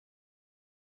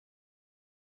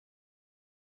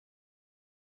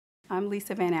I'm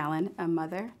Lisa Van Allen, a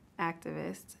mother,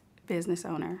 activist, business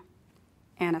owner,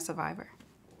 and a survivor.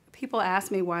 People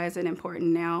ask me why is it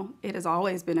important now. It has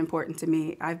always been important to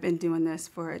me. I've been doing this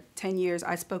for 10 years.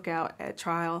 I spoke out at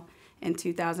trial in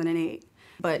 2008.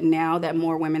 But now that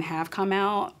more women have come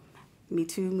out, Me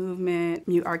Too movement,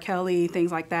 Mute R. Kelly,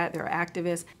 things like that, they're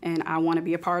activists, and I want to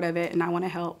be a part of it and I want to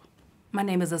help. My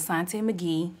name is Asante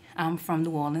McGee. I'm from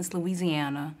New Orleans,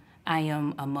 Louisiana. I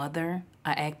am a mother,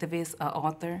 an activist, an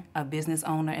author, a business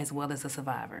owner, as well as a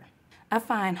survivor. I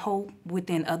find hope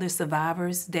within other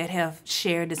survivors that have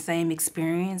shared the same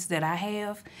experience that I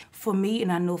have. For me,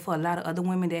 and I know for a lot of other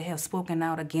women that have spoken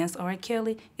out against R.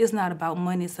 Kelly, it's not about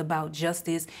money, it's about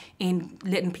justice and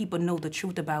letting people know the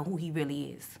truth about who he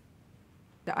really is.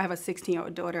 I have a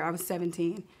 16-year-old daughter. I was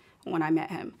 17 when I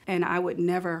met him, and I would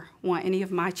never want any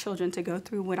of my children to go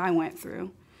through what I went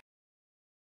through.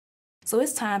 So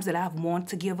it's times that I've wanted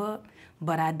to give up,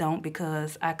 but I don't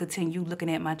because I continue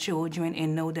looking at my children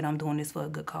and know that I'm doing this for a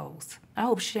good cause. I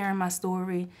hope sharing my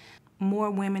story, more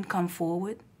women come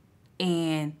forward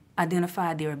and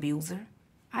identify their abuser.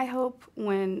 I hope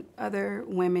when other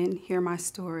women hear my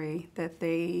story that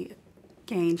they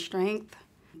gain strength,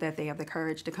 that they have the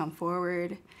courage to come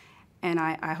forward, and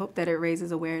I hope that it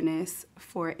raises awareness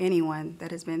for anyone that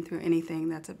has been through anything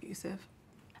that's abusive.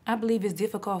 I believe it's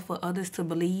difficult for others to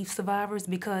believe survivors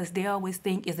because they always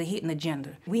think it's a hidden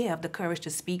agenda. We have the courage to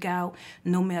speak out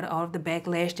no matter all of the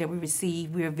backlash that we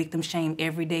receive. We are victim shamed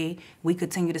every day. We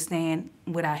continue to stand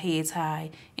with our heads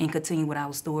high and continue with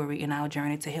our story and our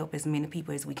journey to help as many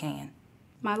people as we can.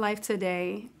 My life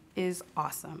today is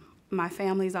awesome. My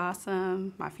family's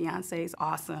awesome. My fiance's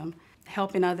awesome.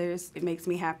 Helping others, it makes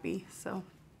me happy, so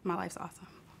my life's awesome.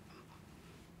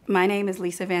 My name is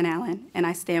Lisa Van Allen, and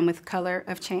I stand with Color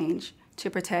of Change to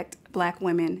protect Black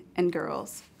women and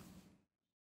girls.